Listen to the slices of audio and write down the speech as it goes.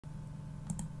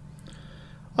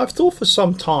I've thought for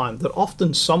some time that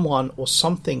often someone or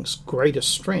something's greatest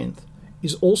strength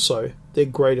is also their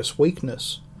greatest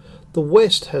weakness. The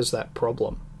West has that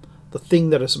problem. The thing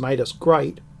that has made us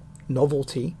great,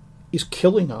 novelty, is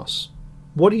killing us.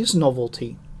 What is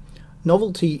novelty?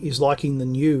 Novelty is liking the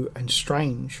new and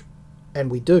strange,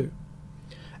 and we do.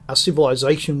 Our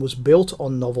civilization was built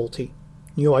on novelty,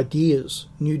 new ideas,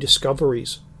 new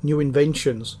discoveries, new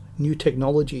inventions, new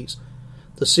technologies.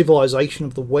 The civilization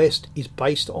of the West is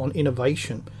based on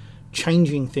innovation,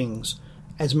 changing things,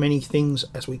 as many things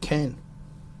as we can.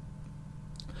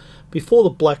 Before the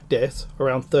Black Death,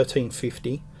 around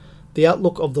 1350, the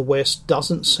outlook of the West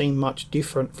doesn't seem much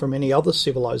different from any other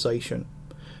civilization.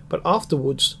 But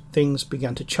afterwards, things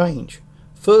began to change.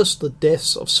 First, the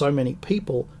deaths of so many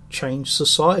people changed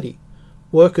society.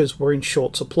 Workers were in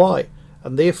short supply,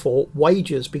 and therefore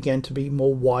wages began to be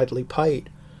more widely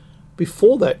paid.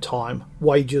 Before that time,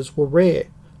 wages were rare.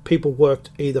 People worked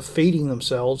either feeding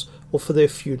themselves or for their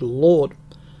feudal lord.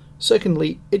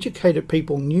 Secondly, educated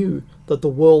people knew that the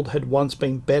world had once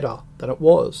been better than it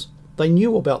was. They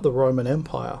knew about the Roman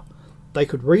Empire. They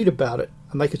could read about it,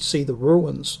 and they could see the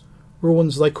ruins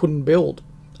they couldn't build,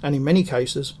 and in many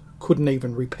cases couldn't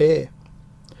even repair.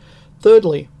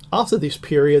 Thirdly, after this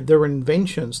period there were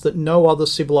inventions that no other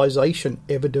civilization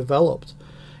ever developed.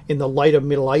 In the later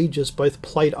Middle Ages, both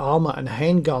plate armour and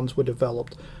handguns were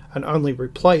developed and only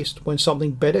replaced when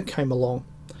something better came along.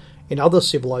 In other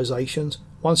civilizations,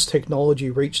 once technology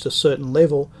reached a certain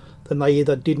level, then they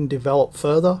either didn't develop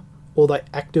further or they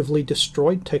actively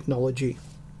destroyed technology.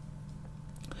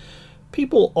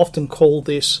 People often call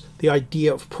this the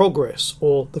idea of progress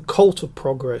or the cult of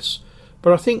progress,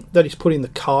 but I think that is putting the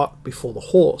cart before the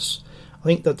horse. I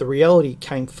think that the reality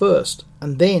came first,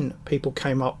 and then people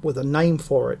came up with a name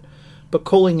for it. But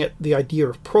calling it the idea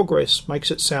of progress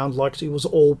makes it sound like it was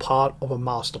all part of a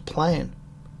master plan.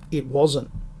 It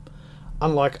wasn't.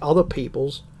 Unlike other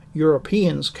peoples,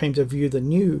 Europeans came to view the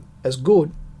new as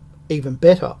good, even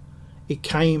better. It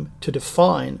came to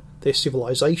define their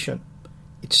civilization.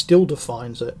 It still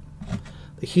defines it.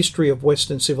 The history of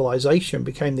Western civilization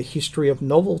became the history of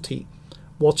novelty.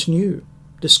 What's new?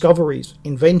 Discoveries,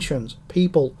 inventions,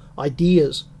 people,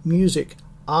 ideas, music,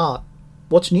 art.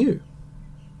 What's new?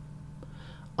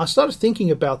 I started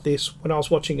thinking about this when I was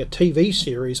watching a TV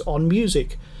series on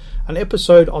music. An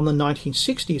episode on the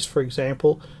 1960s, for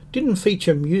example, didn't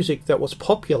feature music that was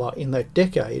popular in that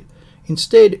decade.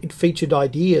 Instead, it featured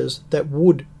ideas that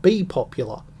would be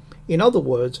popular. In other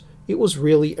words, it was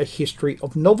really a history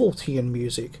of novelty in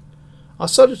music. I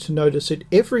started to notice it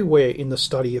everywhere in the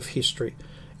study of history.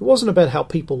 It wasn't about how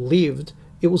people lived,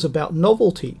 it was about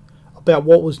novelty, about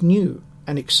what was new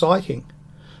and exciting,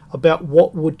 about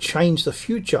what would change the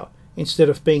future instead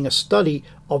of being a study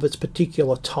of its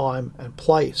particular time and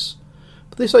place.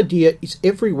 But this idea is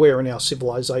everywhere in our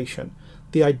civilization,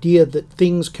 the idea that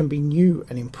things can be new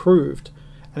and improved,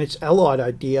 and its allied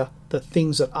idea that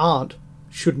things that aren't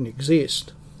shouldn't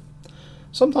exist.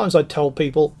 Sometimes I tell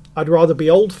people I'd rather be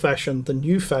old-fashioned than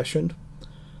new-fashioned.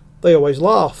 They always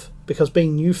laugh because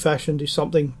being new-fashioned is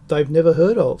something they've never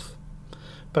heard of.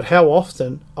 But how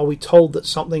often are we told that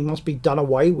something must be done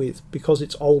away with because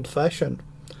it's old-fashioned?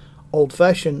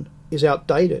 Old-fashioned is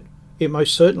outdated. It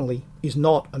most certainly is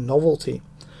not a novelty.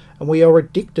 And we are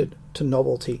addicted to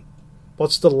novelty.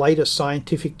 What's the latest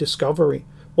scientific discovery?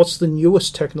 What's the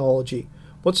newest technology?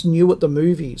 What's new at the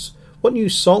movies? What new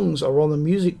songs are on the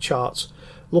music charts?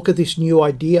 Look at this new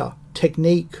idea,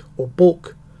 technique, or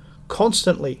book.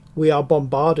 Constantly we are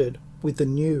bombarded with the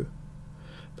new.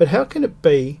 But how can it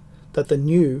be that the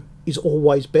new is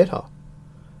always better?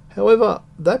 However,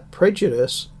 that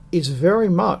prejudice is very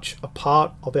much a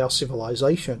part of our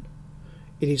civilization.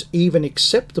 It is even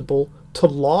acceptable to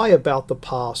lie about the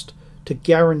past to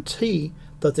guarantee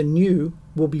that the new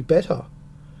will be better.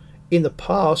 In the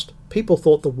past, people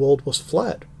thought the world was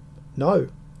flat. No,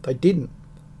 they didn't.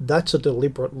 That's a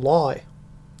deliberate lie.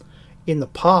 In the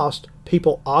past,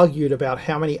 people argued about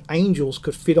how many angels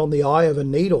could fit on the eye of a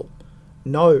needle.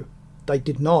 No, they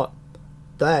did not.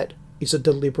 That is a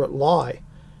deliberate lie.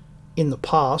 In the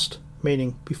past,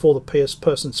 meaning before the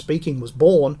person speaking was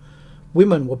born,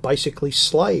 women were basically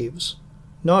slaves.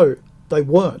 No, they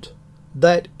weren't.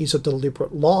 That is a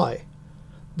deliberate lie.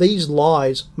 These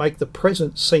lies make the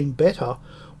present seem better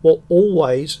while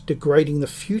always degrading the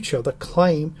future that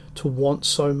claim to want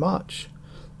so much.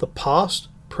 The past,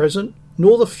 present,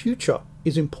 nor the future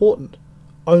is important.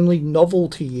 Only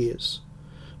novelty is,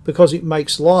 because it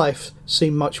makes life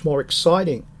seem much more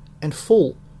exciting and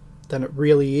full than it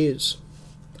really is.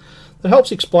 That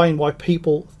helps explain why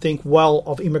people think well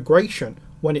of immigration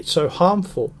when it's so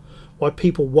harmful, why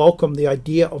people welcome the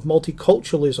idea of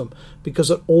multiculturalism, because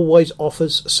it always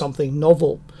offers something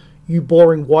novel. You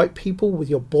boring white people with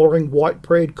your boring white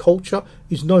bread culture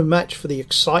is no match for the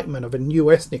excitement of a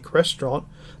new ethnic restaurant,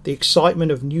 the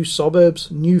excitement of new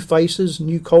suburbs, new faces,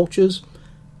 new cultures,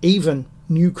 even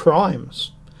new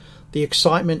crimes. The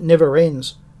excitement never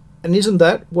ends. And isn't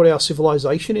that what our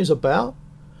civilization is about?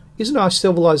 Isn't our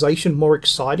civilization more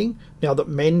exciting now that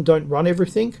men don't run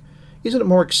everything? Isn't it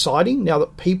more exciting now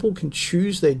that people can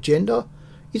choose their gender?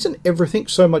 Isn't everything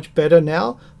so much better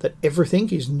now that everything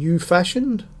is new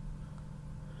fashioned?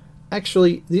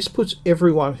 Actually, this puts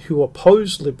everyone who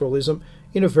oppose liberalism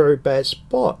in a very bad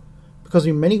spot, because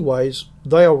in many ways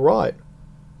they are right.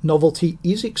 Novelty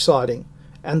is exciting,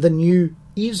 and the new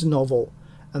is novel,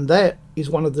 and that is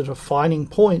one of the defining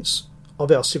points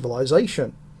of our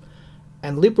civilization.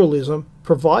 And liberalism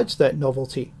provides that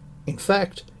novelty. In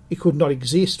fact, it could not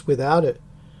exist without it.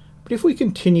 But if we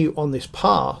continue on this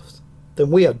path, then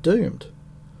we are doomed.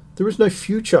 There is no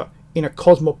future in a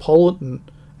cosmopolitan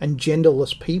and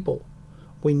genderless people.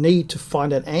 We need to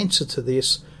find an answer to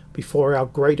this before our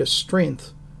greatest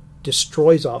strength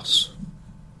destroys us.